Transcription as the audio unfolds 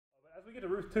We get to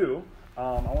Ruth 2. I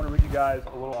want to read you guys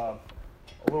a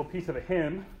little piece of a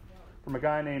hymn from a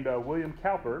guy named William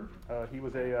Cowper. He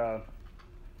was a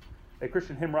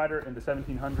Christian hymn writer in the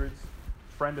 1700s,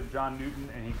 friend of John Newton,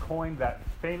 and he coined that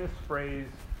famous phrase,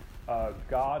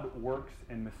 God works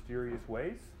in mysterious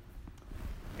ways.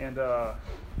 And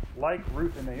like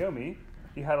Ruth and Naomi,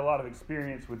 he had a lot of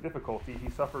experience with difficulty. He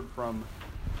suffered from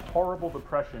horrible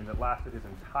depression that lasted his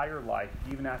entire life,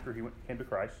 even after he came to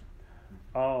Christ.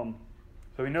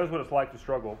 So he knows what it's like to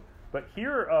struggle. But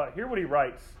hear what he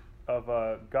writes of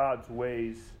God's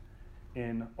ways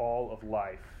in all of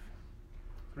life.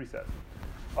 That's what he says.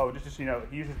 Oh, just so you know,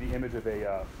 he uses the image of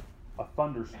a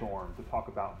thunderstorm to talk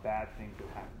about bad things that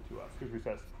happen to us. Here's what he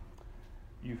says.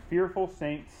 You fearful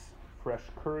saints, fresh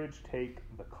courage take.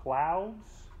 The clouds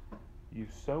you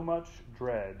so much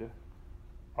dread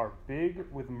are big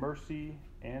with mercy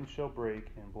and shall break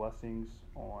in blessings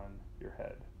on your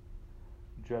head.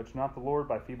 Judge not the Lord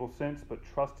by feeble sense, but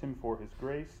trust him for his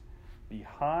grace.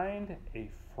 Behind a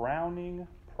frowning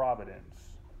providence,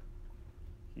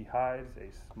 he hides a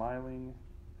smiling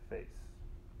face.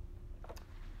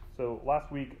 So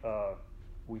last week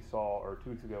we saw, or 2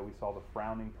 weeks ago, we saw the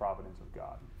frowning providence of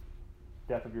God.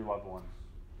 Death of your loved ones.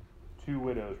 2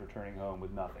 widows returning home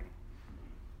with nothing.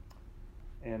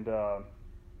 And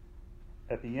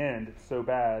at the end, it's so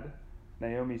bad,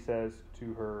 Naomi says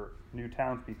to her new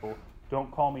townspeople, don't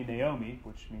call me Naomi,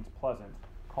 which means pleasant.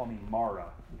 Call me Mara,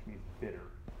 which means bitter.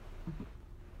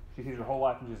 She sees her whole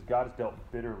life and says, God has dealt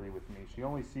bitterly with me. She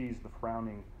only sees the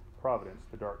frowning providence,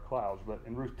 the dark clouds. But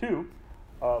in Ruth 2,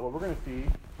 what we're going to see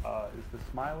is the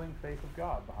smiling face of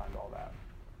God behind all that.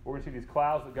 We're going to see these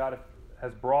clouds that God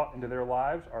has brought into their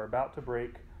lives are about to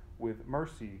break with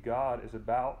mercy. God is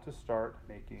about to start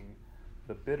making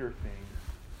the bitter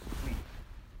things sweet.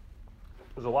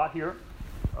 There's a lot here,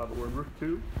 but we're in Ruth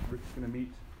 2. Ruth's going to meet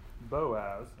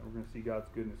Boaz, and we're going to see God's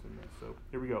goodness in this. So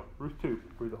here we go. Ruth 2.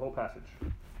 Read the whole passage.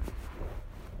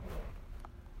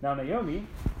 Now Naomi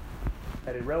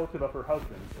had a relative of her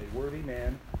husband's, a worthy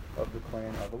man of the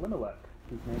clan of Elimelech,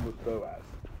 whose name was Boaz.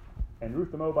 And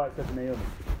Ruth the Moabite said to Naomi,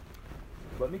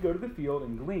 let me go to the field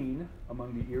and glean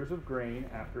among the ears of grain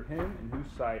after him in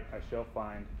whose sight I shall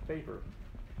find favor.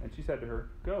 And she said to her,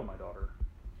 go, my daughter.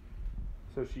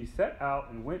 So she set out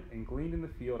and went and gleaned in the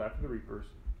field after the reapers,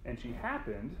 and she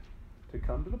happened to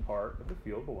come to the part of the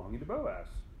field belonging to Boaz,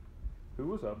 who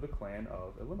was of the clan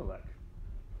of Elimelech.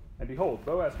 And behold,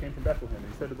 Boaz came from Bethlehem,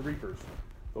 and he said to the reapers,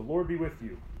 the Lord be with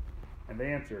you. And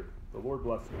they answered, the Lord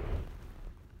bless you.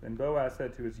 Then Boaz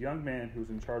said to his young man who was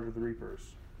in charge of the reapers,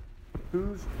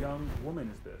 whose young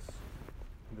woman is this?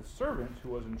 And the servant who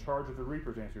was in charge of the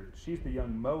reapers answered, she's the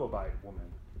young Moabite woman,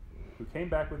 who came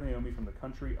back with Naomi from the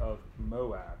country of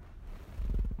Moab.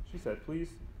 She said, please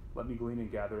let me glean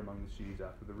and gather among the sheaves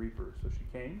after the reapers. So she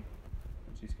came,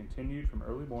 and she's continued from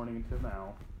early morning until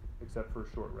now, except for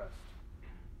a short rest.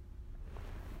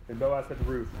 Then Boaz said to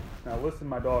Ruth, now listen,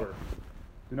 my daughter,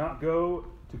 do not go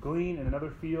to glean in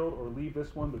another field or leave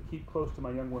this one, but keep close to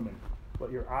my young women.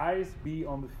 Let your eyes be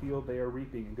on the field they are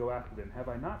reaping, and go after them. Have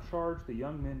I not charged the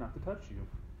young men not to touch you?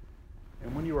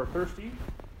 And when you are thirsty,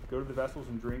 go to the vessels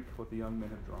and drink what the young men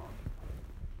have drawn.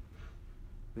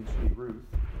 Then she, Ruth,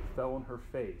 fell on her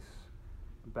face,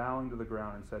 bowing to the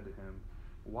ground, and said to him,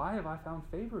 why have I found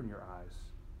favor in your eyes,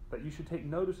 that you should take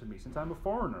notice of me, since I'm a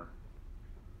foreigner?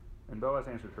 And Boaz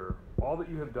answered her, all that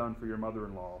you have done for your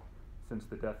mother-in-law since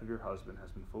the death of your husband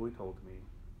has been fully told to me,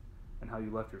 and how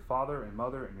you left your father and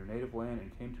mother and your native land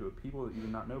and came to a people that you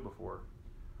did not know before.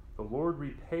 The Lord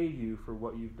repay you for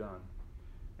what you've done,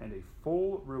 and a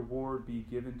full reward be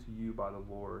given to you by the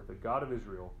Lord, the God of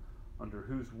Israel, under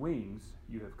whose wings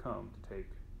you have come to take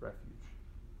refuge.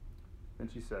 Then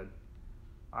she said,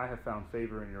 I have found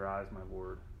favor in your eyes, my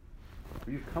Lord,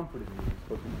 for you've comforted me and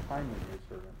spoken kindly to your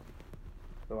servant,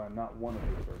 though I am not one of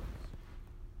your servants.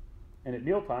 And at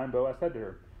mealtime Boaz said to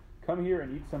her, come here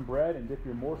and eat some bread and dip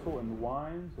your morsel in the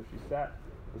wine. So she sat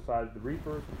beside the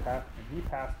reapers, and he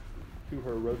passed to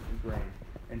her roasted grain.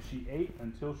 And she ate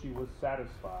until she was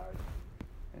satisfied,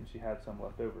 and she had some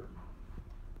left over.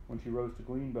 When she rose to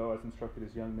glean, Boaz instructed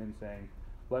his young men, saying,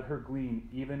 let her glean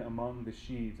even among the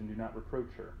sheaves, and do not reproach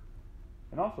her.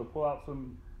 And also pull out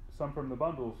some from the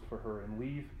bundles for her, and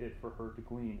leave it for her to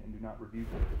glean, and do not rebuke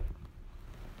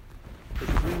her. So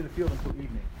she gleaned in the field until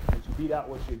evening, and she beat out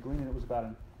what she had gleaned, and it was about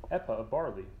an ephah of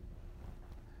barley.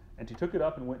 And she took it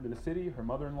up and went into the city. Her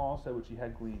mother-in-law saw what she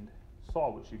had gleaned.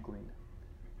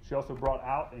 She also brought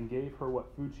out and gave her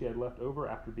what food she had left over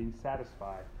after being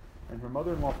satisfied. And her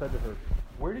mother-in-law said to her,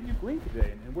 where did you glean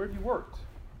today, and where have you worked?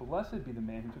 Blessed be the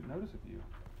man who took notice of you.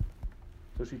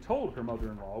 So she told her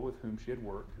mother-in-law with whom she had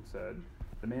worked and said,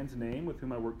 "The man's name with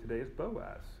whom I work today is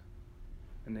Boaz."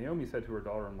 And Naomi said to her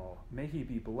daughter-in-law, "May he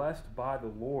be blessed by the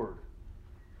Lord,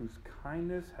 whose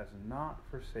kindness has not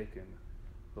forsaken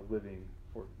the living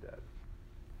or the dead."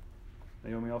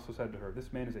 Naomi also said to her,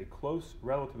 "This man is a close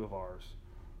relative of ours,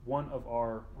 one of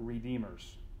our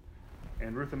redeemers."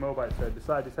 And Ruth the Moabite said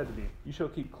to me, "You shall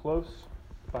keep close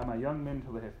by my young men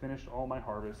till they have finished all my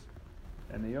harvest."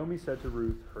 And Naomi said to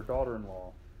Ruth, her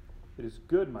daughter-in-law, "It is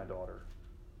good, my daughter,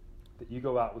 that you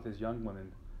go out with his young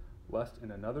women, lest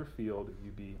in another field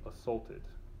you be assaulted."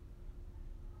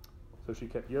 So she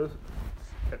kept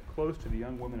close to the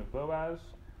young women of Boaz,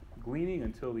 gleaning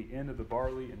until the end of the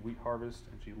barley and wheat harvest,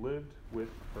 and she lived with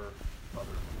her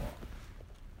mother-in-law.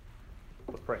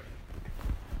 Let's pray.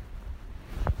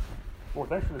 Lord,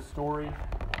 thanks for this story.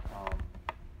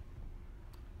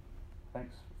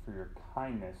 Thanks for your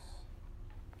kindness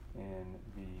in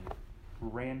the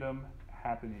random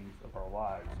happenings of our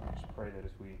lives. I just pray that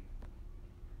as we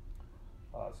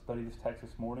study this text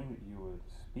this morning, that you would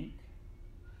speak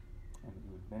and that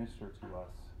you would minister to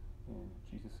us in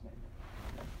Jesus' name.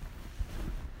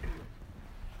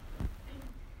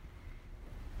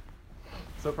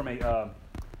 So from a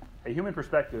human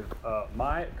perspective,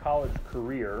 my college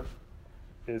career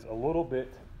is a little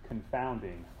bit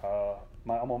confounding.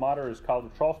 My alma mater is College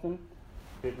of Charleston.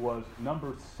 It was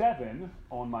number 7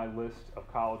 on my list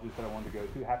of colleges that I wanted to go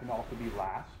to. It happened to also be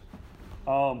last.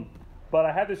 But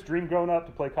I had this dream growing up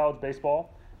to play college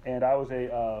baseball, and I was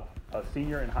a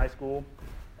senior in high school,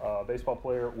 baseball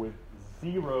player with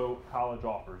 0 college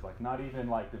offers, like not even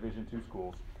like Division II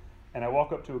schools. And I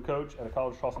walk up to a coach at a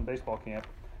College of Charleston baseball camp,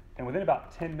 and within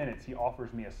about 10 minutes, he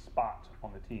offers me a spot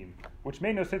on the team, which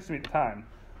made no sense to me at the time.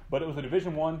 But it was a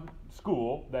Division I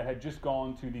school that had just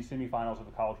gone to the semifinals of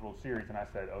the College World Series, and I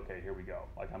said, "Okay, here we go.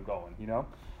 Like, I'm going, you know?"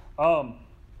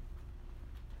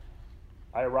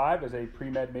 I arrived as a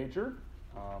pre-med major,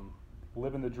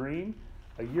 living the dream.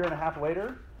 A year and a half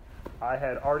later, I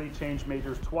had already changed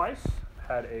majors twice,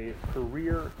 had a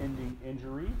career-ending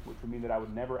injury, which would mean that I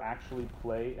would never actually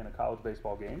play in a college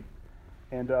baseball game.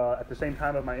 And at the same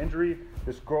time of my injury,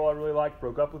 this girl I really liked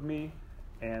broke up with me,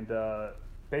 and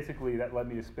basically that led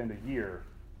me to spend a year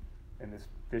in this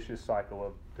vicious cycle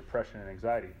of depression and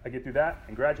anxiety. I get through that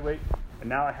and graduate, and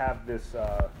now I have this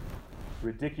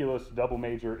ridiculous double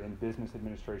major in business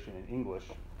administration and English,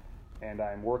 and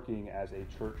I'm working as a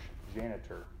church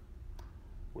janitor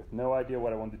with no idea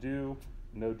what I want to do,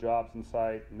 no jobs in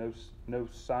sight, no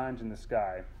signs in the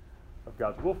sky of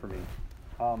God's will for me.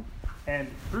 And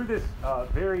through this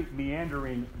very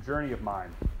meandering journey of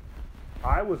mine,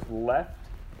 I was left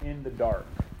in the dark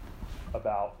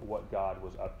about what God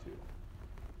was up to.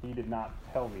 He did not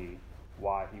tell me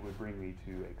why he would bring me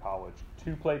to a college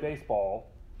to play baseball,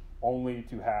 only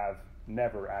to have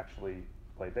never actually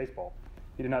played baseball.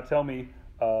 He did not tell me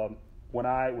when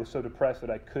I was so depressed that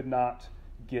I could not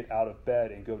get out of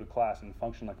bed and go to class and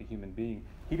function like a human being.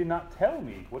 He did not tell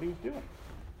me what he was doing.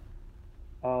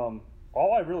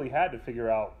 All I really had to figure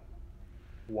out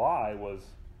why was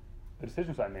the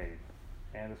decisions I made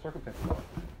and the circumstances.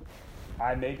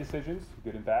 I made decisions,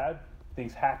 good and bad.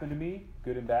 Things happened to me,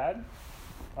 good and bad.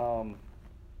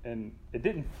 And it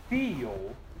didn't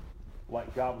feel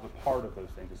like God was a part of those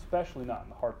things, especially not in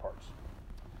the hard parts.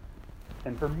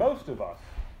 And for most of us,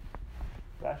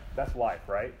 that's life,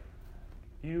 right?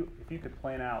 If you could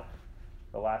plan out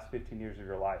the last 15 years of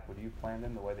your life, would you plan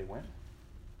them the way they went?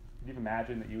 Could you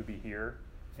imagine that you would be here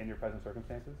in your present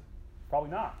circumstances?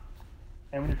 Probably not.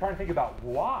 And when you're trying to think about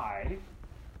why,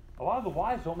 a lot of the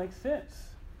whys don't make sense.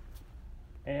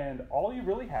 And all you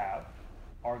really have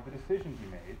are the decisions you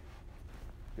made,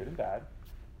 good and bad,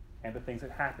 and the things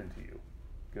that happened to you,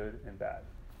 good and bad.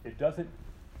 It doesn't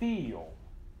feel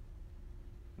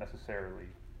necessarily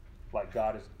like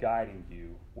God is guiding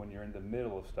you when you're in the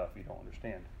middle of stuff you don't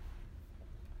understand.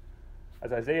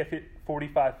 As Isaiah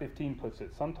 45:15 puts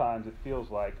it, sometimes it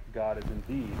feels like God is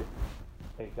indeed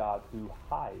a God who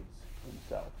hides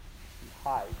himself. He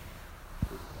hides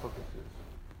his purposes.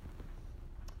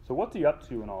 So what's he up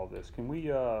to in all of this? Can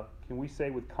we say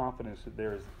with confidence that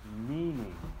there is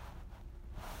meaning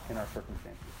in our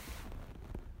circumstances?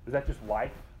 Is that just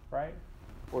life, right?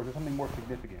 Or is there something more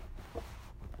significant?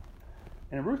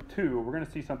 And in Ruth 2, we're going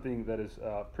to see something that is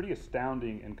pretty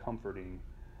astounding and comforting,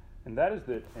 and that is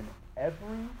that in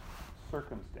every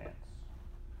circumstance,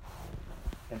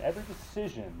 in every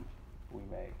decision we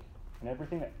make, in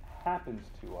everything that happens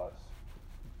to us,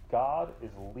 God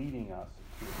is leading us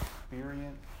to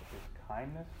experience his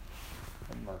kindness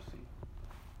and mercy.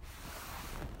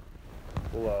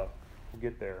 We'll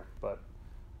get there, but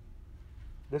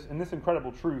this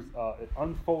incredible truth, it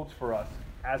unfolds for us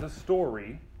as a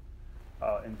story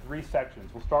in 3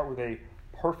 sections. We'll start with a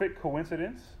perfect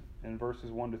coincidence in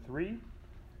verses 1 to 3.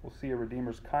 We'll see a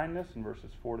redeemer's kindness in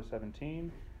verses 4 to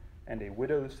 17, and a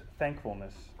widow's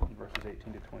thankfulness in verses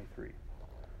 18 to 23.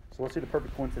 So let's see the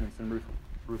perfect coincidence in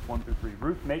Ruth 1 through 3.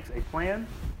 Ruth makes a plan,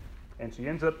 and she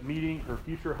ends up meeting her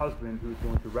future husband, who is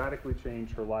going to radically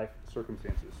change her life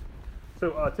circumstances.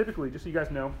 So typically, just so you guys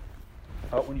know,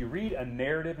 when you read a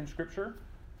narrative in Scripture,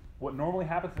 what normally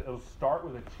happens is it'll start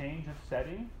with a change of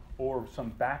setting or some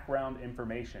background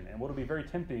information. And what will be very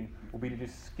tempting will be to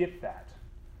just skip that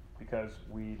because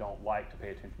we don't like to pay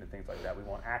attention to things like that. We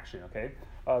want action, okay?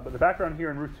 But the background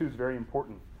here in Ruth 2 is very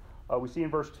important. We see in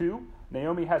verse 2,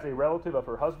 Naomi has a relative of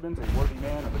her husband's, a worthy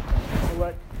man of the clan of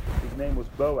Elimelech. His name was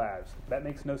Boaz. That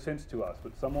makes no sense to us,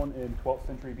 but someone in 12th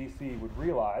century BC would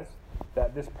realize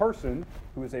that this person,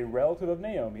 who is a relative of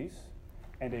Naomi's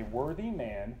and a worthy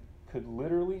man, could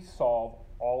literally solve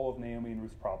all of Naomi and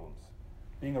Ruth's problems.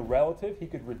 Being a relative, he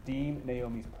could redeem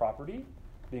Naomi's property.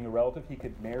 Being a relative, he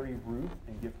could marry Ruth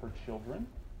and give her children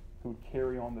who would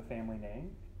carry on the family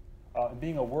name. And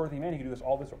being a worthy man, he could do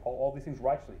all these things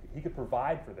righteously. He could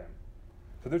provide for them.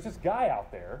 So there's this guy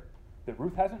out there that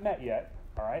Ruth hasn't met yet,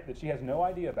 all right, that she has no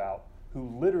idea about,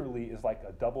 who literally is like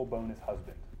a double bonus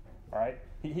husband, all right?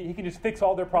 He can just fix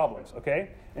all their problems, okay?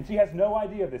 And she has no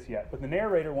idea of this yet, but the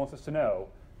narrator wants us to know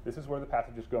this is where the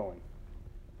passage is going,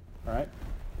 all right?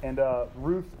 And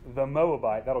Ruth the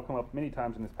Moabite, that'll come up many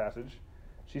times in this passage,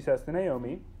 she says to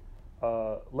Naomi,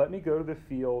 let me go to the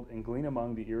field and glean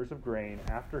among the ears of grain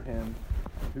after him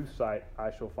in whose sight I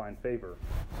shall find favor.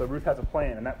 So Ruth has a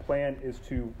plan, and that plan is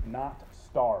to not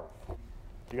starve.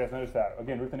 You guys notice that?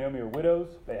 Again, Ruth and Naomi are widows.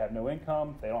 They have no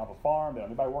income. They don't have a farm. They don't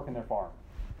have anybody working their farm.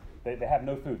 They have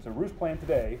no food. So Ruth's plan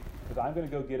today is I'm going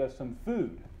to go get us some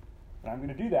food. And I'm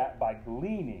going to do that by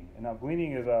gleaning. And now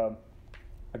gleaning is,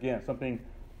 again, something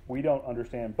we don't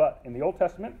understand. But in the Old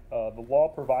Testament, the law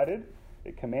provided,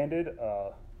 it commanded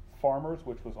farmers,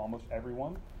 which was almost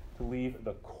everyone, to leave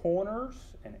the corners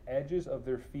and edges of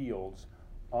their fields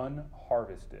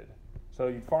unharvested. So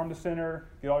you farm the center,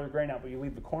 get all your grain out, but you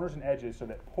leave the corners and edges so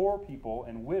that poor people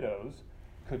and widows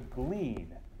could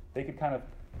glean. They could kind of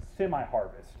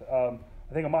semi-harvest. I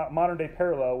think a modern-day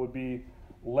parallel would be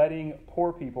letting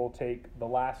poor people take the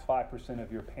last 5%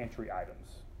 of your pantry items.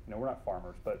 You know, we're not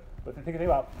farmers, but think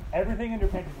about everything in your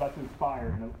pantry is about to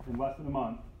expire in less than a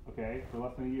month, okay, for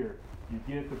less than a year. You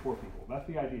give it to poor people. That's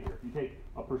the idea here. You take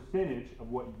a percentage of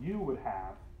what you would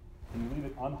have and you leave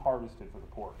it unharvested for the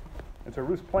poor. And so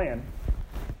Ruth's plan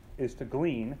is to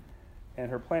glean, and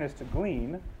her plan is to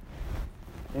glean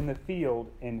in the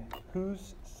field in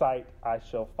whose sight I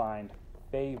shall find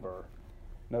favor.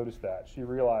 Notice that. She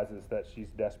realizes that she's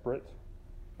desperate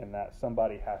and that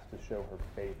somebody has to show her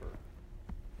favor.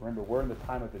 Remember, we're in the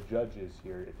time of the judges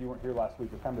here. If you weren't here last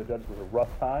week, the time of the judges was a rough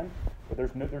time, but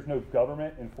there's no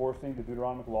government enforcing the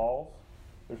Deuteronomic laws.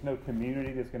 There's no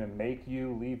community that's going to make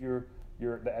you leave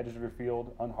the edges of your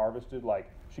field unharvested.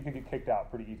 Like, she can get kicked out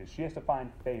pretty easy. She has to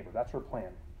find favor. That's her plan.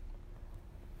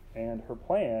 And her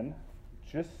plan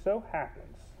just so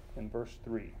happens in verse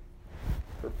 3.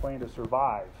 Her plan to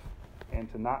survive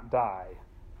and to not die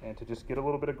and to just get a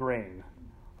little bit of grain.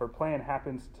 Her plan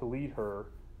happens to lead her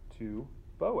to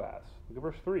Boaz. Look at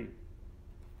verse 3.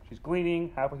 She's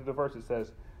gleaning. Halfway through the verse it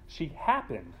says, she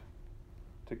happened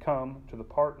to come to the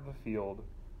part of the field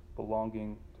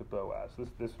belonging to Boaz.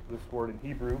 This word in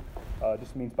Hebrew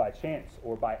just means by chance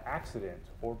or by accident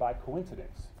or by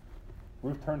coincidence.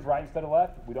 Ruth turns right instead of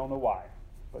left. We don't know why.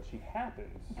 But she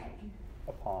happens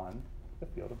upon the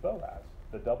field of Boaz,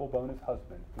 the double bonus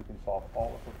husband who can solve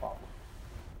all of her problems.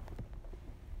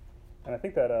 And I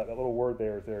think that little word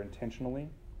there is there intentionally.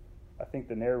 I think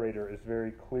the narrator is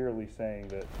very clearly saying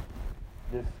that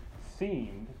this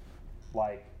seemed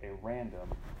like a random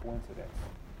coincidence,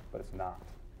 but it's not.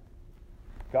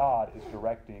 God is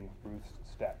directing Ruth's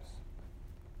steps.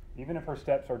 Even if her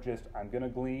steps are just, I'm going to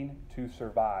glean to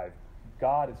survive,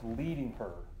 God is leading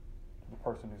her to the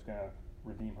person who's going to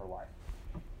redeem her life.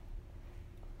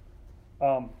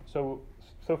 So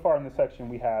far in this section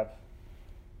we have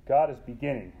God is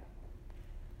beginning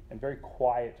in very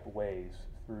quiet ways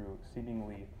through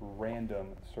seemingly random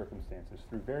circumstances,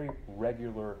 through very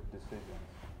regular decisions.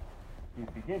 He's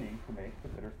beginning to make the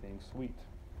bitter things sweet.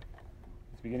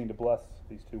 He's beginning to bless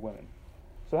these two women.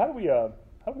 So how do we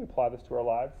apply this to our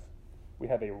lives? We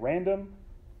have a random,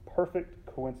 perfect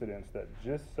coincidence that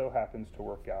just so happens to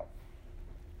work out.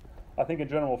 I think in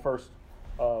general, first,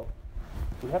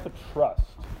 we have to trust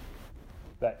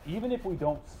that even if we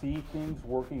don't see things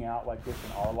working out like this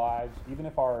in our lives, even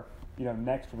if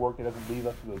next work that doesn't lead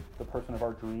us to the person of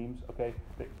our dreams, okay?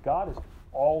 That God is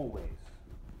always,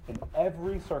 in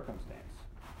every circumstance,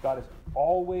 God is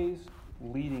always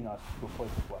leading us to a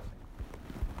place of blessing.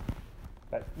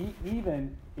 That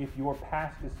even if your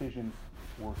past decisions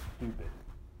were stupid,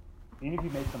 even if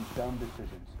you made some dumb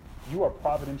decisions, you are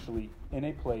providentially in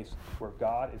a place where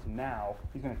God is now,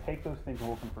 he's going to take those things and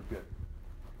work them for good.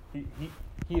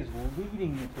 He is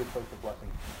leading you to a place of blessing.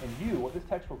 And what this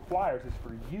text requires is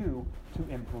for you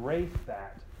to embrace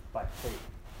that by faith.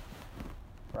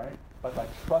 Right? By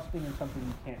trusting in something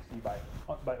you can't see,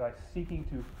 by seeking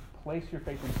to place your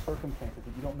faith in circumstances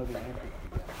that you don't know the answer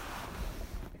to yet.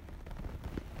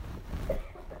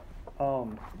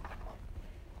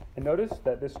 And notice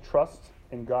that this trust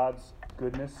in God's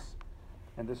goodness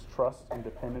and this trust and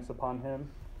dependence upon him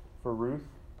for Ruth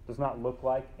does not look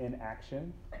like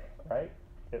inaction, right?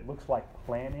 It looks like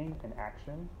planning and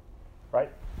action, right?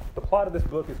 The plot of this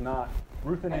book is not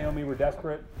Ruth and Naomi were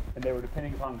desperate and they were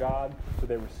depending upon God, so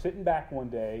they were sitting back one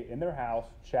day in their house,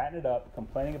 chatting it up,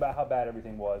 complaining about how bad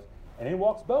everything was, and in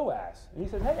walks Boaz. And he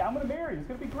says, hey, I'm going to marry you. It's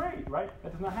going to be great, right?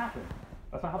 That does not happen.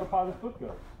 That's not how the plot of this book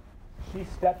goes. She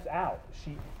steps out.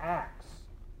 She acts.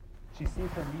 She sees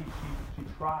her need. She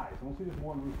tries. And we'll see this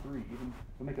more in Ruth 3. Even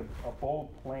to make a bold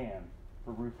plan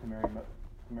for Ruth to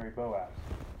marry Boaz.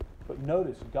 But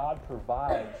notice, God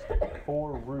provides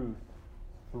for Ruth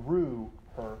through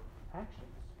her actions.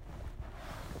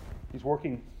 He's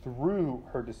working through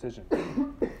her decisions.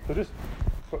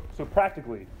 So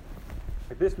practically,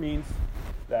 this means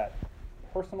that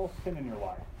personal sin in your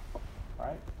life,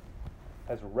 right,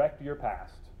 has wrecked your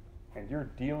past, and you're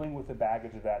dealing with the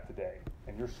baggage of that today,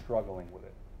 and you're struggling with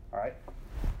it, all right?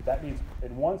 That means,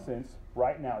 in one sense,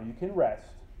 right now, you can rest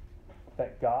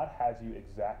that God has you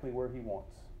exactly where he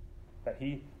wants, that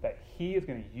he is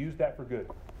going to use that for good.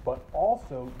 But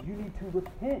also, you need to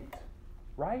repent,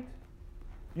 right?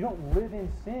 You don't live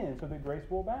in sin so that grace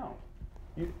will abound.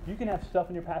 You can have stuff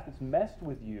in your past that's messed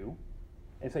with you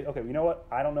and say, okay, you know what?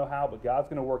 I don't know how, but God's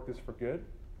going to work this for good.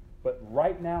 But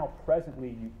right now, presently,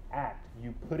 you act.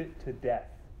 You put it to death.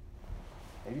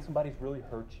 Maybe somebody's really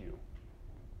hurt you,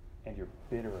 and you're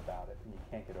bitter about it, and you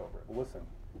can't get over it. But listen,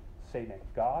 say that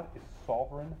God is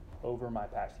sovereign over my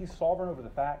past. He's sovereign over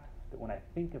the fact that when I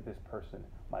think of this person,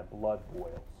 my blood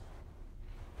boils.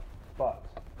 But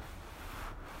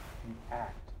you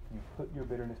act. You put your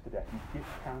bitterness to death. You get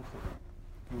counseling.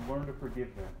 You learn to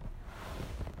forgive them.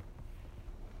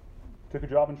 Took a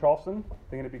job in Charleston,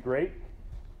 thinking it'd be great,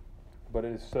 but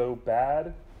it is so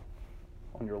bad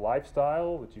on your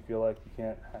lifestyle that you feel like you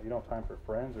don't have time for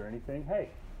friends or anything. Hey,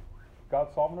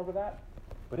 God's sovereign over that,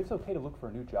 but it's okay to look for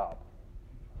a new job,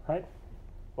 right?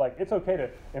 Like, it's okay to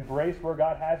embrace where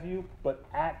God has you, but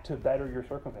act to better your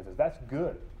circumstances. That's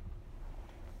good.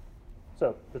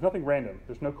 So, there's nothing random.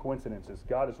 There's no coincidences.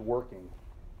 God is working,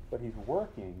 but he's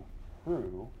working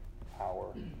through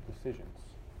our decisions.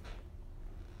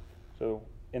 So,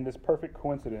 in this perfect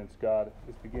coincidence, God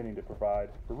is beginning to provide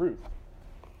for Ruth.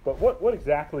 But what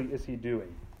exactly is he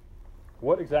doing?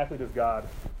 What exactly does God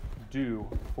do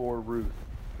for Ruth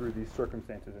through these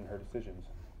circumstances and her decisions?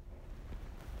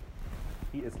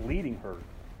 He is leading her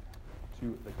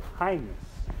to the kindness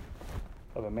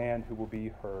of a man who will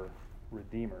be her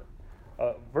redeemer.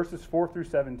 Verses 4 through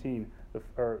 16,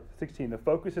 the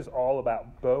focus is all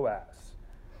about Boaz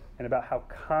and about how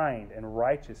kind and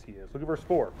righteous he is. Look at verse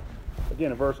 4.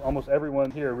 Again, a verse almost everyone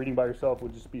here reading by yourself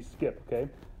would just be skip, okay?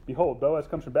 Behold, Boaz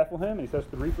comes from Bethlehem, and he says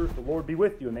to the reapers, the Lord be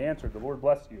with you. And they answered, the Lord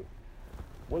bless you.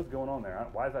 What is going on there?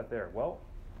 Why is that there? Well,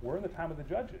 we're in the time of the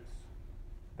judges.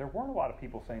 There weren't a lot of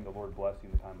people saying the Lord bless you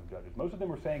in the time of judges. Most of them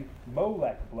were saying,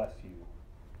 Molech bless you.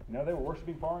 They were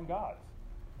worshiping foreign gods.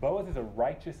 Boaz is a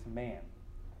righteous man.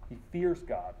 He fears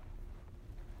God.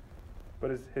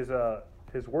 But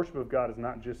his worship of God is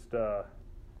not just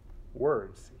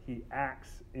words. He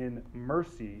acts in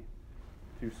mercy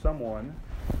to someone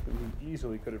who he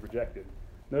easily could have rejected.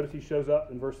 Notice he shows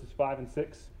up in verses 5 and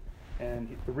 6,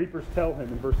 and the reapers tell him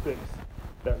in verse 6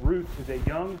 that Ruth is a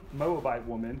young Moabite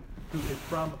woman who is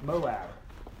from Moab.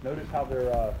 Notice how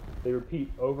they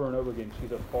repeat over and over again,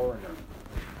 she's a foreigner.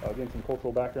 Again, some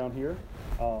cultural background here.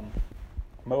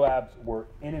 Moabs were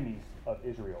enemies of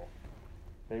Israel.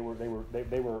 They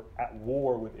were at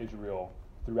war with Israel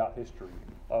throughout history.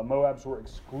 Moabs were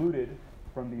excluded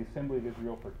from the assembly of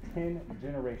Israel for 10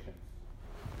 generations.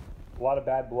 A lot of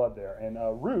bad blood there. And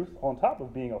Ruth, on top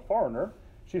of being a foreigner,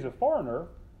 she's a foreigner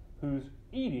who's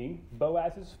eating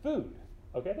Boaz's food.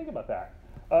 Okay, think about that.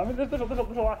 There's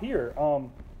a lot here.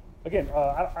 Again,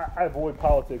 I avoid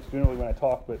politics generally when I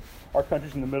talk, but our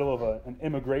country's in the middle of an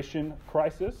immigration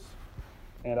crisis.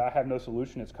 and I have no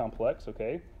solution. It's complex,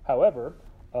 okay? However,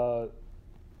 the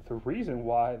reason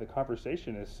why the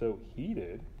conversation is so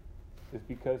heated is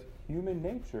because human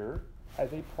nature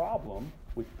has a problem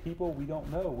with people we don't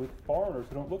know, with foreigners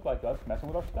who don't look like us messing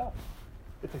with our stuff.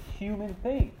 It's a human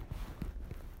thing.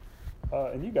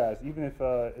 And you guys, even if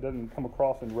it doesn't come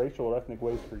across in racial or ethnic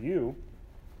ways for you,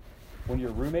 when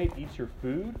your roommate eats your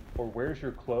food or wears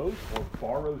your clothes or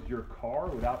borrows your car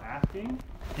without asking,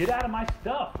 get out of my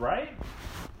stuff, right?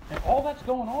 And all that's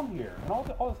going on here. And all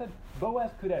of a sudden,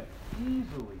 Boaz could have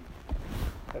easily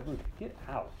said, Ruth, get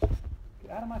out.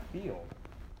 Get out of my field.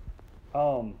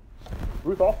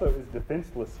 Ruth also is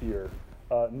defenseless here.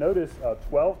 Notice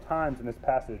 12 times in this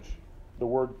passage the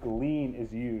word glean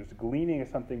is used. Gleaning is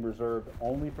something reserved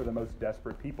only for the most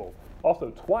desperate people.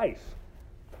 Also, twice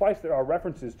there are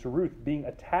references to Ruth being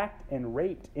attacked and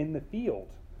raped in the field.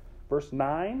 Verse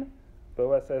 9,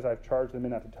 Boaz says, I've charged the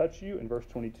men not to touch you. In verse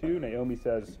 22, Naomi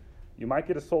says, you might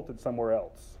get assaulted somewhere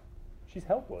else. She's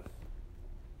helpless.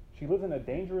 She lives in a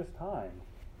dangerous time.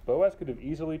 Boaz could have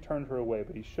easily turned her away,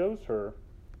 but he shows her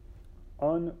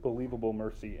unbelievable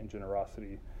mercy and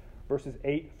generosity. Verses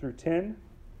 8 through 10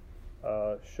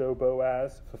 show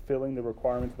Boaz fulfilling the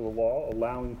requirements of the law,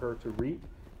 allowing her to reap,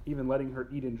 even letting her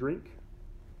eat and drink.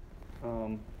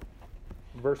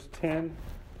 Verse 10,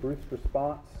 Ruth's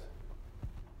response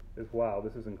is, wow,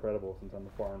 this is incredible since I'm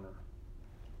a foreigner.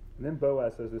 And then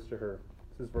Boaz says this to her.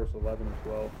 This is verse 11 and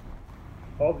 12.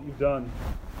 All that you've done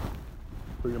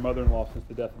for your mother-in-law since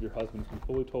the death of your husband has been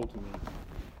fully told to me,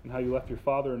 and how you left your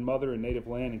father and mother and native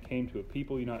land and came to a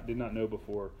people you did not know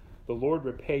before. The Lord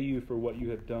repay you for what you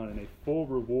have done, and a full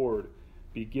reward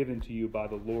be given to you by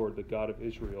the Lord, the God of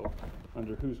Israel,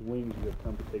 under whose wings you have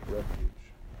come to take refuge.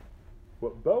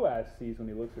 What Boaz sees when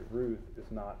he looks at Ruth is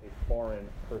not a foreign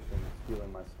person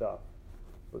stealing my stuff,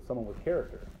 but someone with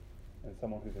character and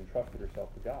someone who's entrusted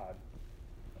herself to God,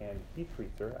 and he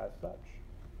treats her as such.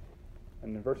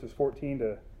 And in verses 14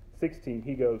 to 16,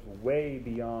 he goes way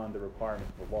beyond the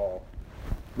requirements of the law.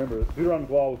 Remember, Deuteronomy's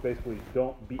law was basically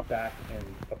don't beat back and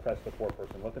oppress the poor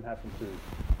person. Let them have some food.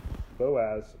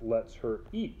 Boaz lets her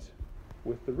eat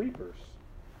with the reapers.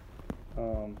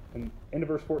 And into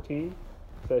verse 14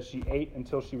 says she ate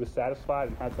until she was satisfied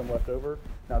and had some left over.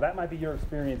 Now that might be your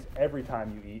experience every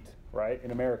time you eat, right,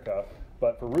 in America.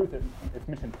 But for Ruth, it's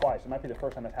mentioned twice. It might be the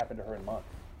first time it's happened to her in months.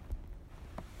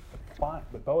 Fine,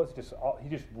 but Boaz just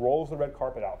rolls the red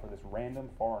carpet out for this random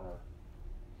foreigner.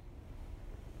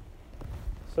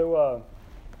 So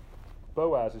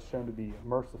Boaz is shown to be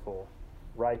merciful,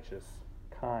 righteous,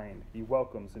 kind. He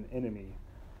welcomes an enemy,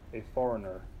 a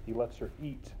foreigner. He lets her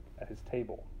eat at his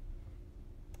table.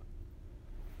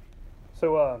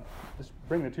 So just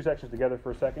bring the two sections together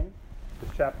for a second.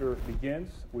 This chapter begins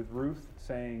with Ruth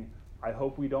saying, I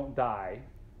hope we don't die.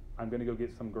 I'm going to go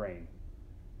get some grain.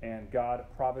 And God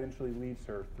providentially leads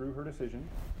her through her decision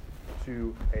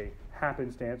to a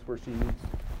happenstance where she meets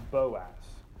Boaz,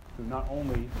 who not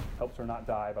only helps her not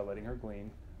die by letting her glean,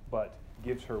 but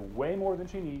gives her way more than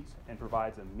she needs and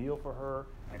provides a meal for her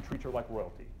and treats her like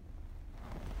royalty.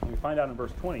 And we find out in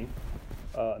verse 20, in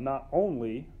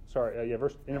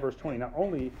verse 20, not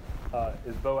only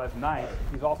is Boaz nice,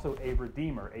 he's also a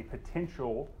redeemer, a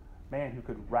potential man who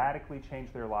could radically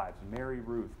change their lives, marry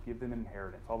Ruth, give them an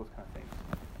inheritance, all those kind of things.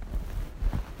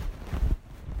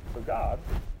 So God,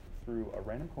 through a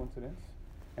random coincidence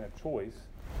and a choice,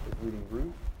 is leading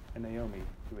Ruth and Naomi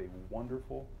to a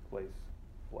wonderful place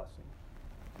of blessing.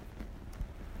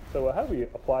 So how do we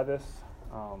apply this?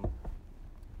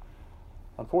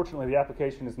 Unfortunately, the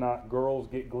application is not girls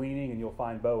get gleaning and you'll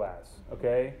find Boaz,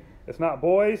 okay? It's not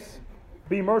boys,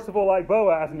 be merciful like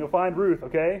Boaz and you'll find Ruth,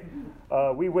 okay?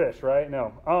 We wish, right?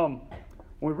 No.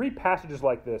 When we read passages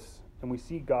like this and we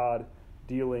see God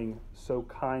dealing so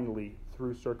kindly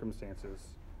through circumstances,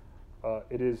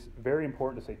 it is very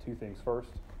important to say two things. First,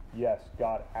 yes,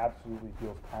 God absolutely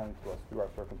deals kindly to us through our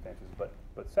circumstances. But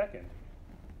second,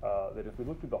 that if we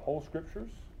look through the whole Scriptures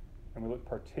and we look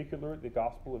particularly at the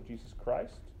gospel of Jesus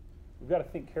Christ, we've got to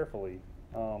think carefully.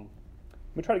 Let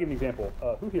me try to give an example.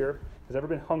 Who here has ever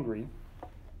been hungry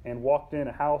and walked in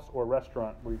a house or a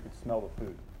restaurant where you could smell the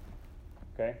food?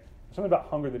 Okay? There's something about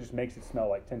hunger that just makes it smell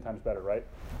like 10 times better, right?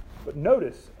 But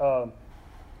notice,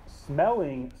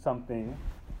 smelling something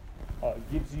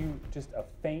gives you just a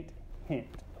faint hint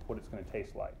of what it's going to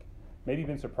taste like. Maybe you've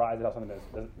been surprised at how something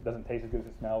doesn't taste as good as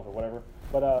it smells or whatever.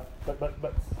 But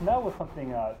smell is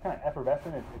something kind of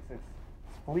effervescent. It's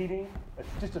fleeting. It's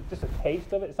just a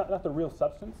taste of it. It's not the real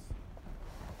substance.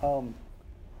 And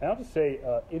I'll just say,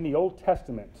 in the Old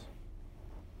Testament,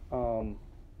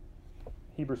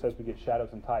 Hebrews says we get shadows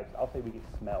and types. I'll say we get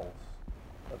smells.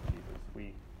 of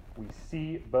Jesus. We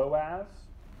see Boaz,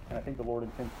 and I think the Lord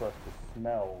intends for us to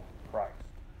smell Christ.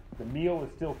 The meal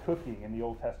is still cooking in the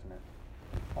Old Testament.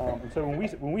 And so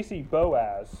when we see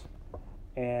Boaz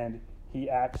and he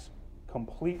acts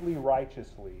completely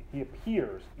righteously, he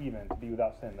appears even to be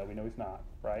without sin, though we know he's not,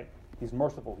 right? He's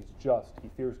merciful, he's just, he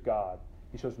fears God,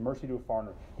 he shows mercy to a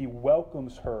foreigner, he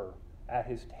welcomes her at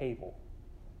his table.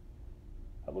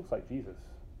 That looks like Jesus,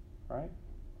 right?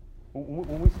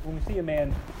 When we see a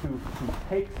man who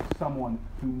takes someone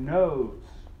who knows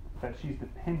that she's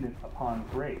dependent upon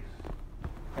grace,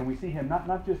 and we see him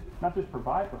not just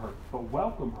provide for her, but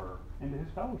welcome her into his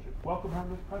fellowship, welcome her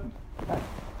into his presence.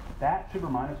 That should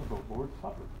remind us of the Lord's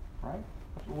Supper, right?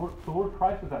 The Lord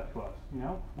Christ does that to us. You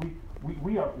know,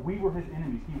 we were his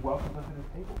enemies. He welcomes us at his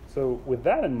table. So, with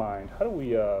that in mind, how do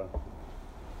we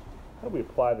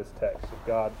apply this text of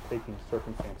God taking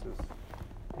circumstances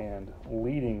and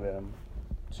leading them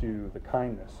to the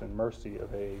kindness and mercy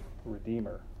of a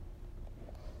Redeemer?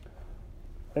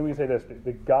 I think we can say this: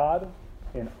 that God,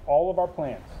 in all of our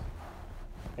plans,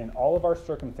 in all of our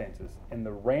circumstances, in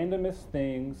the randomest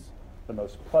things, the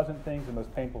most pleasant things, the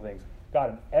most painful things,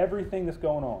 God, in everything that's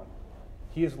going on,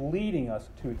 he is leading us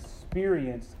to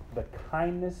experience the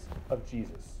kindness of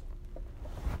Jesus.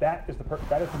 That is the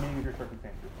meaning of your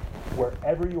circumstances.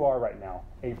 Wherever you are right now,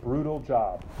 a brutal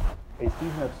job, a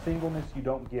season of singleness you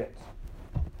don't get,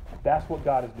 that's what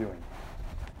God is doing.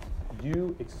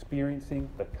 You experiencing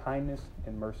the kindness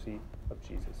and mercy of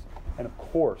Jesus. And of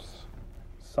course,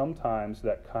 sometimes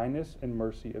that kindness and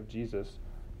mercy of Jesus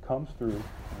comes through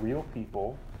real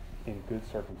people in good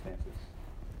circumstances.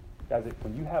 Guys,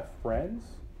 when you have friends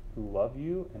who love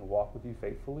you and walk with you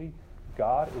faithfully,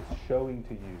 God is showing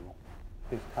to you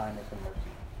his kindness and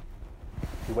mercy.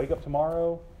 You wake up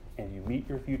tomorrow and you meet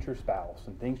your future spouse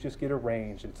and things just get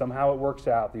arranged and somehow it works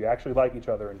out that you actually like each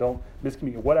other and don't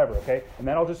miscommunicate, whatever, okay? And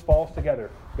that all just falls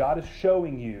together. God is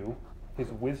showing you his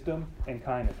wisdom and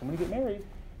kindness. And when you get married,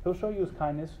 he'll show you his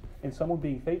kindness in someone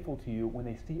being faithful to you when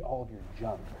they see all of your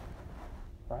junk,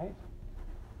 right?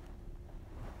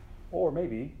 Or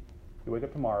maybe you wake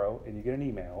up tomorrow and you get an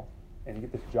email and you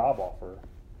get this job offer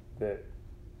that,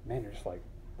 man, you're just like,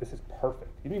 this is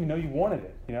perfect. You didn't even know you wanted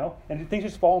it, you know? And things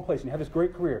just fall in place and you have this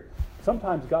great career.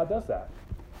 Sometimes God does that.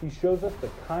 He shows us the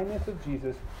kindness of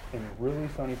Jesus in really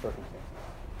sunny circumstances.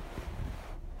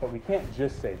 But we can't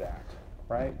just say that,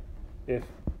 right? If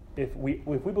we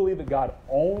believe that God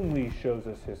only shows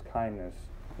us his kindness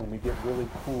when we get really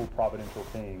cool providential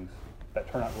things that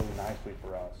turn out really nicely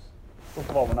for us, first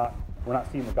of all, we're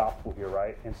not seeing the gospel here,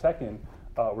 right? And second,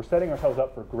 we're setting ourselves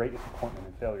up for great disappointment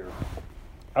and failure.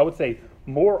 I would say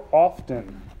more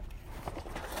often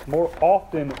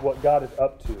what God is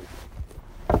up to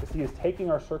is he is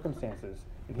taking our circumstances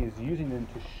and he is using them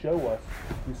to show us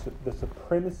the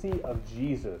supremacy of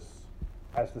Jesus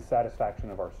as the satisfaction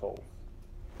of our souls.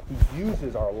 He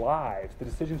uses our lives, the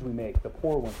decisions we make, the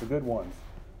poor ones, the good ones,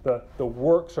 the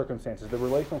work circumstances, the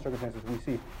relational circumstances we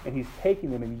see, and he's taking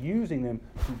them and using them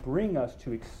to bring us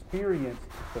to experience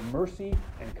the mercy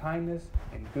and kindness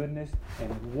and goodness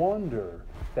and wonder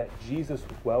that Jesus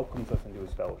welcomes us into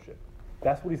his fellowship.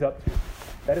 That's what he's up to.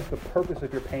 That is the purpose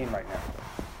of your pain right now.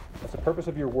 That's the purpose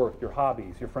of your work, your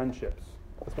hobbies, your friendships.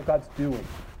 That's what God's doing.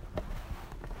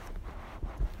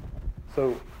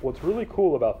 So what's really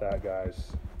cool about that,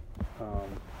 guys,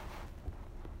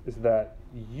 is that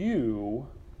you,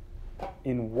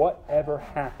 in whatever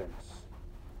happens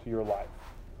to your life,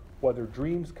 whether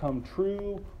dreams come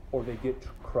true or they get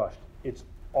crushed, it's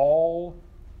all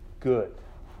good.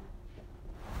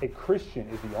 A Christian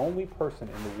is the only person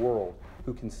in the world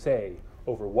who can say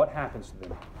over what happens to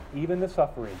them, even the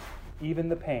suffering, even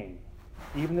the pain,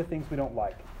 even the things we don't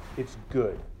like, it's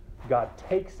good. God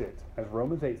takes it, as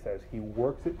Romans 8 says, he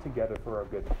works it together for our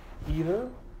good. Either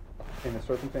in the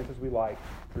circumstances we like,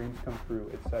 dreams come true,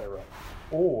 etc.,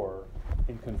 or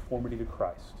in conformity to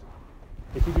Christ.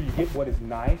 It's either you get what is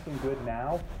nice and good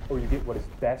now, or you get what is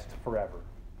best forever.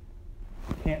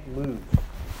 You can't lose.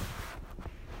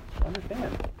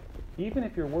 Understand, even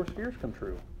if your worst fears come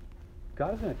true,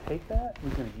 God is going to take that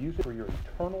and he's going to use it for your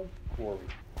eternal glory.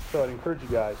 So I'd encourage you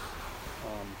guys,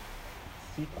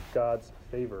 seek God's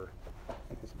favor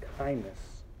and his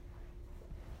kindness.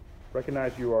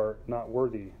 Recognize you are not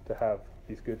worthy to have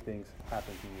these good things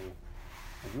happen to you,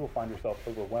 and you will find yourself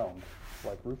overwhelmed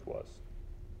like Ruth was.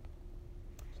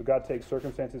 So God takes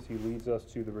circumstances, he leads us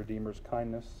to the Redeemer's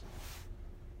kindness.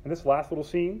 And this last little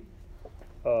scene,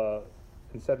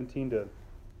 in 17 to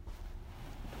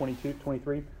 22,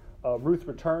 23, Ruth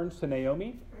returns to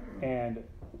Naomi, and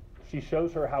she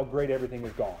shows her how great everything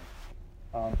has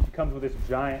gone. She comes with this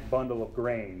giant bundle of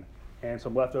grain, and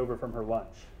some leftover from her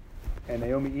lunch. And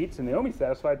Naomi eats, and Naomi's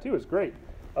satisfied too. It's great.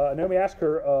 Naomi asks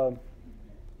her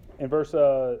in verse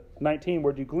 19,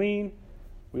 where'd you glean?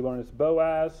 We learn it's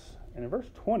Boaz. And in verse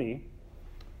 20,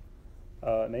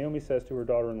 Naomi says to her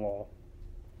daughter-in-law,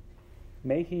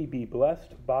 may he be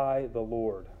blessed by the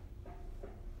Lord,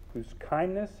 whose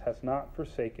kindness has not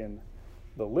forsaken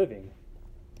the living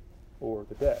or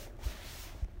the dead.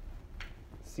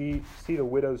 See the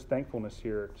widow's thankfulness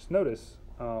here. Just notice,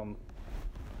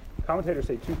 commentators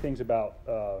say two things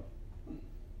about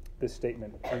this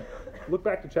statement. Look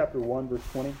back to chapter 1, verse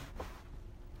 20.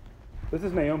 This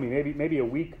is Naomi, maybe a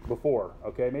week before,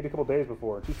 okay, maybe a couple days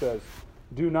before. And she says,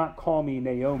 do not call me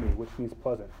Naomi, which means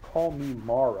pleasant. Call me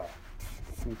Mara,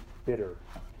 which means bitter.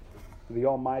 The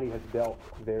Almighty has dealt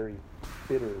very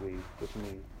bitterly with me.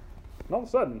 And all of a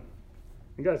sudden,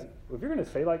 you guys, if you're going to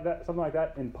say like that, something like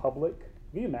that in public,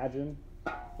 can you imagine,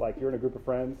 like you're in a group of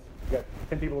friends, you got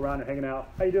 10 people around, you're hanging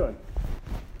out, how you doing?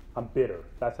 I'm bitter.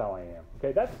 That's how I am.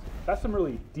 Okay, that's some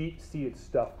really deep-seated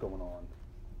stuff going on.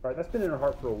 Right? That's been in her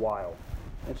heart for a while.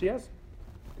 And she has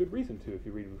good reason to if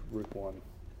you read Ruth 1.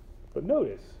 But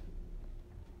notice,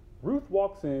 Ruth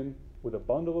walks in with a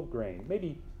bundle of grain.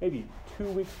 Maybe 2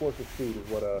 weeks worth of food is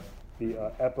what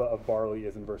the ephah of barley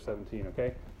is in verse 17,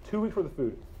 okay? 2 weeks worth of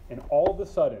food. And all of a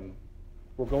sudden,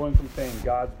 we're going from saying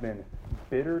God's been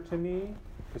bitter to me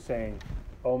to saying,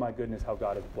 oh my goodness, how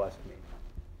God has blessed me.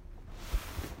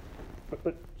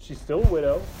 But she's still a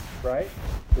widow, right?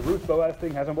 The Ruth Boaz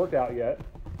thing hasn't worked out yet.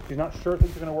 She's not sure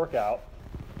things are going to work out.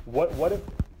 What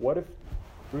if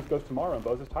Ruth goes tomorrow and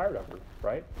Boaz is tired of her,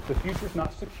 right? The future's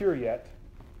not secure yet,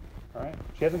 all right?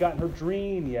 She hasn't gotten her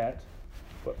dream yet,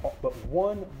 but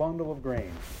one bundle of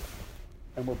grain,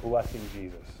 and we're blessing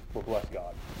Jesus. We'll bless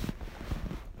God.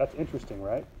 That's interesting,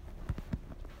 right?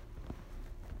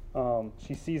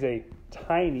 She sees a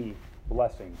tiny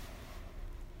blessing,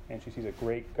 and she sees a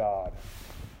great God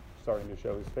starting to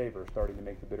show his favor, starting to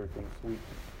make the bitter things sweet.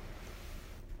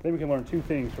 I think we can learn two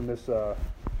things from this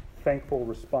thankful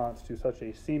response to such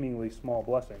a seemingly small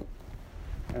blessing.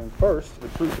 And first, the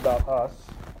truth about us,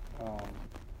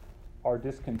 our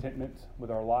discontentment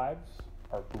with our lives,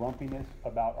 our grumpiness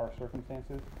about our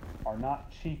circumstances, are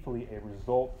not chiefly a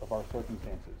result of our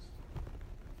circumstances.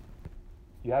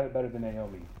 You have it better than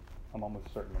Naomi. I'm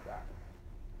almost certain of that.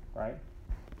 Right?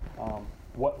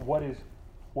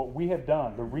 What we have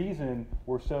done, the reason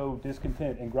we're so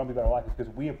discontent and grumpy about our life is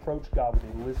because we approach God with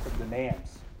a list of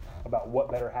demands about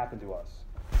what better happened to us.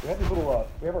 We have these little,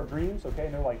 we have our dreams, okay,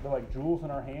 and they're like jewels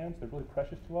in our hands. They're really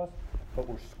precious to us, but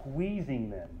we're squeezing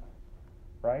them,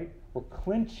 right? We're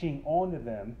clenching onto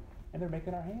them, and they're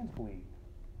making our hands bleed,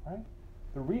 right?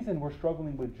 The reason we're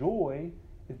struggling with joy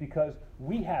is because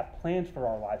we have plans for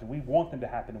our lives, and we want them to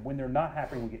happen, and when they're not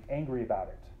happening, we get angry about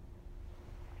it.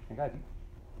 And guys,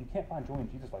 you can't find joy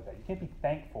in Jesus like that. You can't be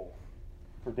thankful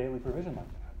for daily provision like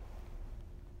that.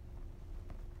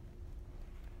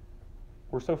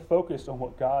 We're so focused on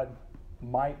what God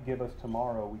might give us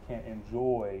tomorrow, we can't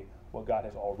enjoy what God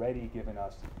has already given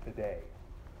us today.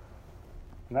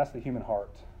 And that's the human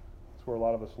heart. That's where a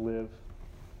lot of us live.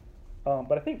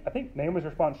 But I think Naomi's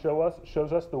response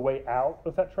shows us the way out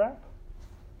of that trap.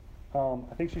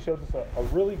 I think she shows us a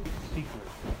really good secret.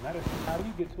 And that is, how do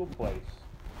you get to a place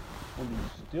when you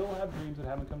still have dreams that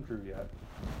haven't come true yet,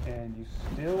 and you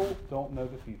still don't know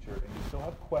the future, and you still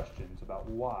have questions about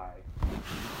why, you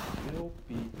still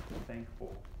be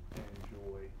thankful and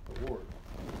enjoy the Lord.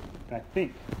 And I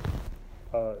think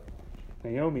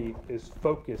Naomi is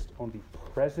focused on the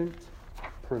present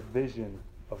provision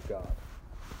of God.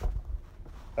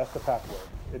 That's the pathway.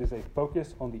 It is a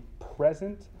focus on the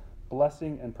present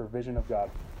blessing and provision of God.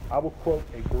 I will quote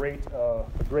a great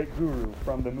guru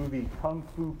from the movie Kung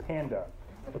Fu Panda.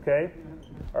 Okay,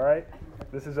 all right.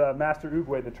 This is Master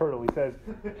Oogway the turtle. He says,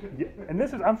 and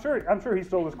this is I'm sure he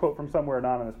stole this quote from somewhere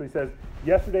anonymous, but he says,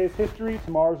 "Yesterday is history,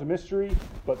 tomorrow's a mystery,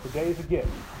 but today is a gift."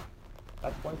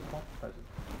 That's why it's called the present.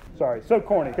 Sorry, so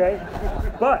corny, okay?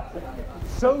 But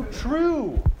so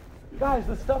true, guys.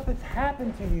 The stuff that's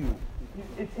happened to you,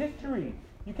 it's history.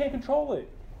 You can't control it,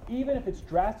 even if it's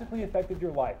drastically affected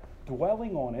your life.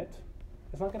 Dwelling on it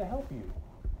is not going to help you.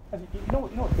 You know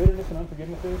what bitterness and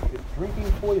unforgiveness is? It's drinking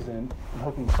poison and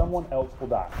hoping someone else will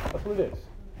die. That's what it is.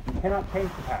 You cannot change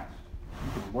the past.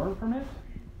 You can learn from it,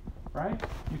 right?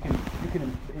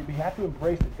 You have to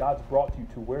embrace that God's brought you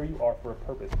to where you are for a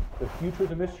purpose. The future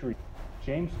is a mystery.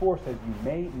 James 4 says you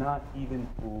may not even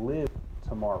live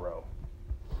tomorrow,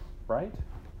 right?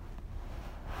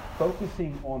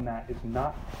 Focusing on that is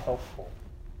not helpful.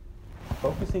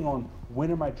 Focusing on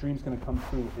when are my dreams going to come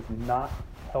true is not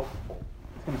helpful.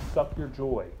 It's going to suck your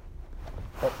joy.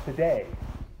 but today,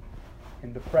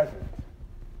 in the present.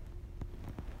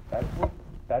 That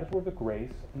is where the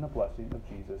grace and the blessing of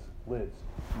Jesus lives.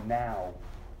 Now.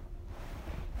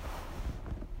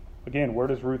 Again, where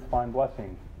does Ruth find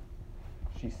blessing?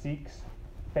 She seeks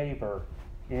favor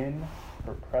in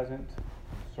her present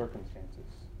circumstances.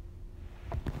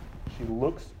 She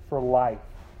looks for life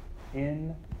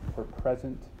in her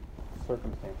present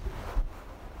circumstances.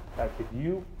 That if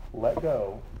you let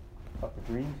go of the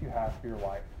dreams you have for your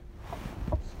life,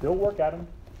 still work at them,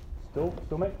 still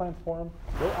make plans for them,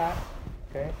 still act,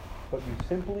 okay? But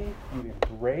you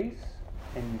embrace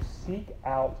and you seek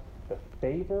out the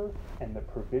favor and the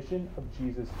provision of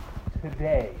Jesus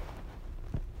today,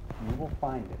 you will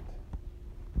find it.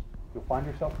 You'll find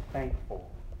yourself thankful.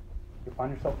 You'll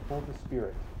find yourself full of the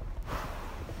Spirit.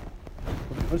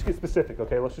 Let's get specific,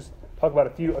 okay? Let's just talk about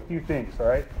a few things, all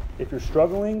right? If you're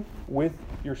struggling with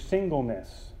your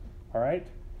singleness, all right?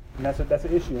 And that's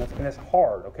an issue, and that's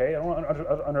hard, okay? I don't want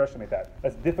to underestimate that.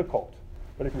 That's difficult.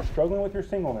 But if you're struggling with your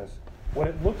singleness, what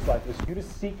it looks like is you to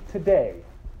seek today,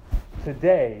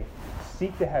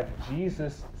 seek to have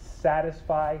Jesus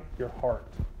satisfy your heart.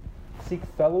 Seek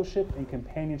fellowship and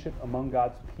companionship among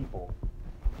God's people.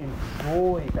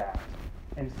 Enjoy that,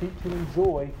 and seek to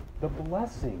enjoy the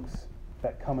blessings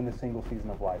that come in the single season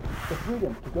of life. The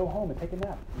freedom to go home and take a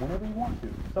nap whenever you want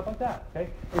to. Stuff like that, okay?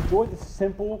 Enjoy the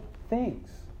simple things.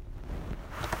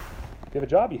 You have a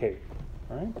job you hate,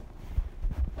 all right?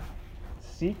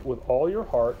 Seek with all your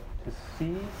heart to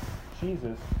see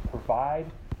Jesus provide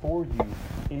for you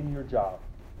in your job.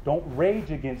 Don't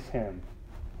rage against him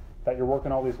that you're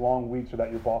working all these long weeks or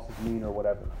that your boss is mean or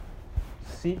whatever.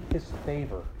 Seek his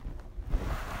favor.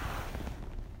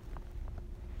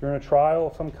 If you're in a trial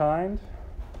of some kind,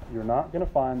 you're not going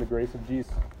to find the grace of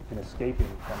Jesus in escaping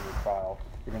from your trial.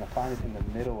 You're going to find it in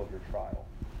the middle of your trial.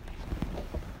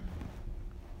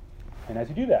 And as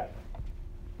you do that,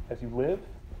 as you live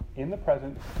in the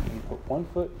present, and you put one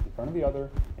foot in front of the other,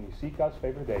 and you seek God's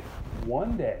favor today,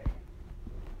 one day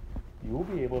you will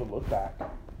be able to look back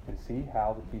and see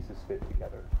how the pieces fit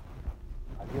together.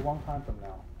 Might be a long time from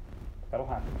now. That'll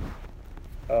happen.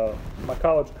 My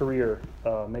college career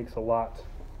makes a lot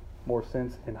more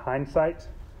sense in hindsight.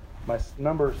 My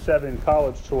number 7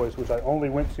 college choice, which I only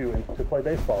went to play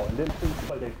baseball and didn't choose to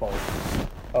play baseball,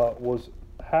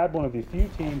 had one of the few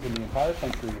teams in the entire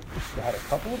country that had a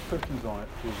couple of Christians on it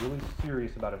who were really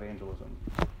serious about evangelism.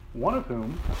 One of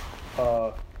whom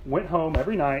went home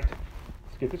every night,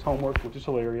 skipped his homework, which is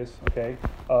hilarious, okay,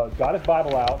 got his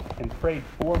Bible out, and prayed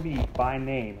for me by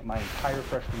name my entire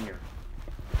freshman year.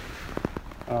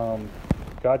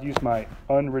 God used my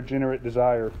unregenerate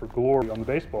desire for glory on the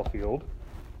baseball field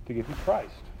to give me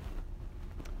Christ.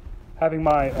 Having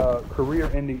my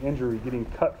career-ending injury, getting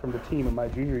cut from the team in my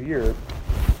junior year,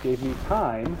 gave me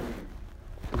time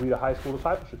to lead a high school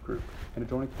discipleship group and to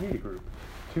join a community group.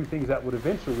 2 things that would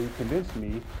eventually convince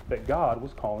me that God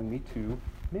was calling me to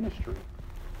ministry.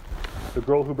 The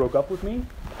girl who broke up with me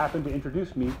happened to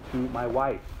introduce me to my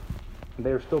wife. And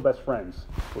they are still best friends,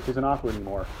 which isn't awkward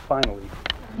anymore, finally.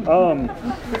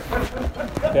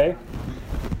 Okay?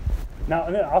 Now,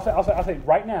 I'll say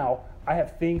right now, I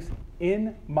have things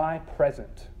in my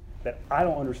present that I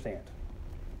don't understand.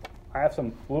 I have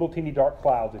some little teeny dark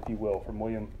clouds, if you will, from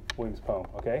Williams' poem,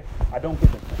 okay? I don't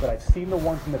get them, but I've seen the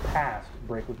ones in the past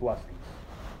break with blessings,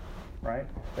 right?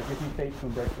 That give me faith to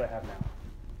embrace what I have now.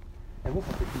 And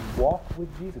listen, if you walk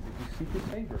with Jesus, if you seek his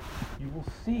favor, you will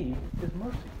see his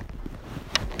mercy.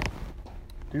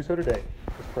 Do so today.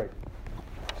 Let's pray.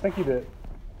 Thank you that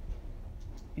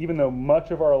even though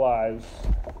much of our lives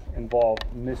involve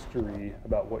mystery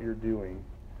about what you're doing,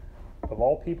 of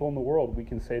all people in the world, we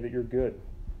can say that you're good.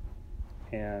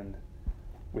 And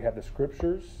we have the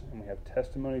scriptures, and we have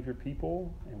testimony of your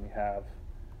people, and we have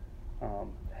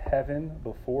heaven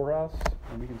before us,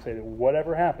 and we can say that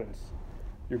whatever happens,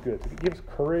 you're good. So give us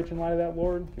courage in light of that,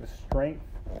 Lord. Give us strength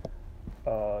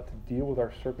to deal with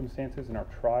our circumstances and our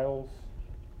trials.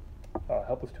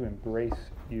 Help us to embrace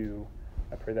you.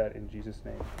 I pray that in Jesus'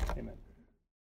 name. Amen.